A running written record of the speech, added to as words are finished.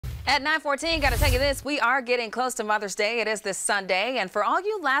At 9:14, got to tell you this, we are getting close to Mother's Day. It is this Sunday, and for all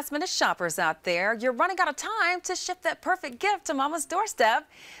you last-minute shoppers out there, you're running out of time to ship that perfect gift to Mama's doorstep.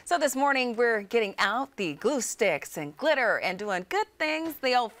 So this morning, we're getting out the glue sticks and glitter and doing good things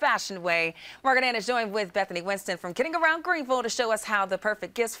the old-fashioned way. Margaret Ann is joined with Bethany Winston from Kidding Around Greenville to show us how the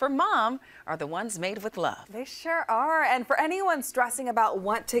perfect gifts for Mom are the ones made with love. They sure are. And for anyone stressing about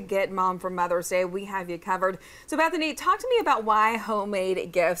what to get Mom for Mother's Day, we have you covered. So Bethany, talk to me about why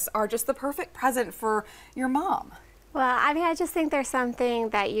homemade gifts are just the perfect present for your mom. Well, I mean, I just think there's something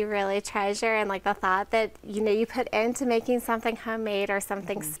that you really treasure, and like the thought that, you know, you put into making something homemade or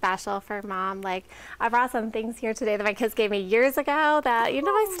something special for Mom. Like, I brought some things here today that my kids gave me years ago that, you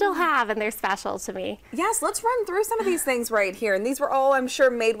know, I still have, and they're special to me. Yes, let's run through some of these things right here. And these were all, I'm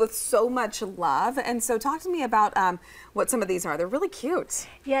sure, made with so much love. And so talk to me about what some of these are. They're really cute.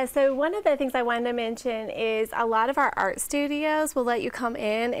 Yeah, so one of the things I wanted to mention is a lot of our art studios will let you come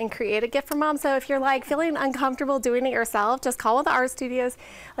in and create a gift for Mom. So if you're like feeling uncomfortable doing it yourself, just call one of the art studios.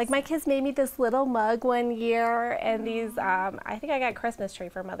 Like my kids made me this little mug one year, and these I think I got a Christmas tree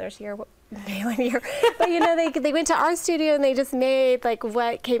for Mother's year. But you know, they went to art studio and they just made like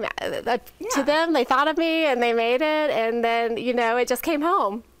what came to them. They thought of me and they made it, and then, you know, it just came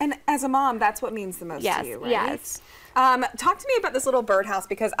home. And as a mom, that's what means the most to you, right? Yes. Talk to me about this little birdhouse,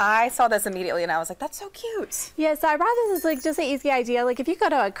 because I saw this immediately and I was like, that's so cute. Yeah, so I brought this as like just an easy idea. Like if you go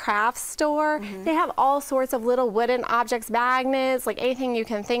to a craft store, they have all sorts of little wooden objects, magnets, like anything you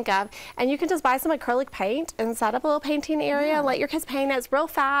can think of. And you can just buy some acrylic paint and set up a little painting area and let your kids paint it. It's real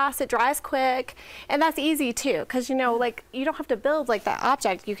fast, it dries quick, and that's easy too, because, you know, like you don't have to build like the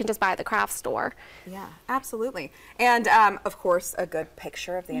object, you can just buy at the craft store. Yeah, absolutely. And of course, a good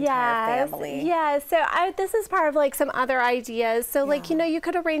picture of the entire family. Yeah, so this is part of like some other ideas. So like, you know, you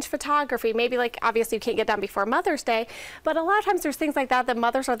could arrange photography. Maybe like obviously you can't get done before Mother's Day, but a lot of times there's things like that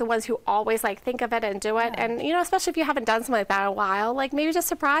mothers are the ones who always like think of it and do it. And, you know, especially if you haven't done something like that in a while, like maybe just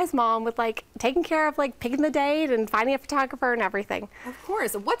surprise Mom with like taking care of like picking the date and finding a photographer and everything. Of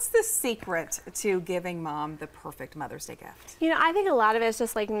course. What's the secret to giving Mom the perfect Mother's Day gift? You know, I think a lot of it is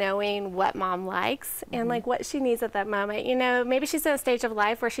just like knowing what Mom likes and like what she needs at that moment. You know, maybe she's in a stage of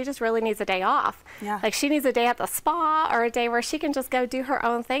life where she just really needs a day off. Like she needs a day at the spa or a day where she can just go do her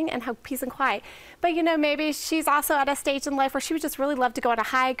own thing and have peace and quiet. But, you know, maybe she's also at a stage in life where she would just really love to go on a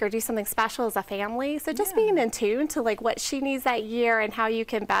hike or do something special as a family. So just being in tune to like what she needs that year and how you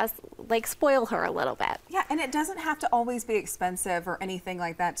can best like spoil her a little bit. Yeah, and it doesn't have to always be expensive or anything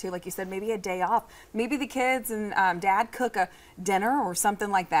like that too. Like you said, maybe a day off. Maybe the kids and Dad cook a dinner or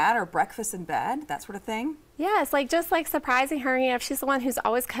something like that, or breakfast in bed, that sort of thing. Yeah, it's like just like surprising her, you know, if she's the one who's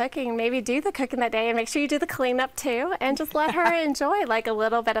always cooking, maybe do the cooking that day and make sure you do the cleanup too, and just let her enjoy like a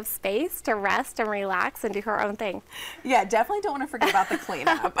little bit of space to rest and relax and do her own thing. Yeah, definitely don't want to forget about the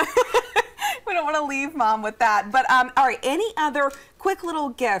cleanup. We don't want to leave Mom with that. But all right, any other quick little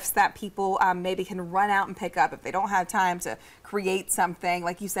gifts that people maybe can run out and pick up if they don't have time to create something,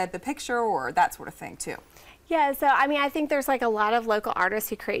 like you said, the picture or that sort of thing too? Yeah, so I mean, I think there's like a lot of local artists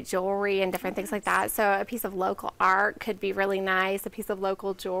who create jewelry and different things like that. So a piece of local art could be really nice, a piece of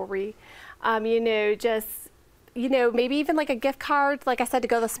local jewelry. You know, just, you know, maybe even like a gift card, like I said, to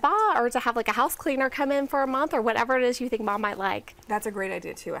go to the spa or to have like a house cleaner come in for a month or whatever it is you think Mom might like. That's a great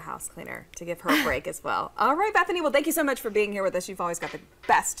idea too, a house cleaner, to give her a break as well. All right, Bethany, well, thank you so much for being here with us. You've always got the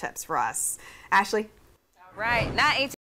best tips for us. Ashley? All right, 9:18.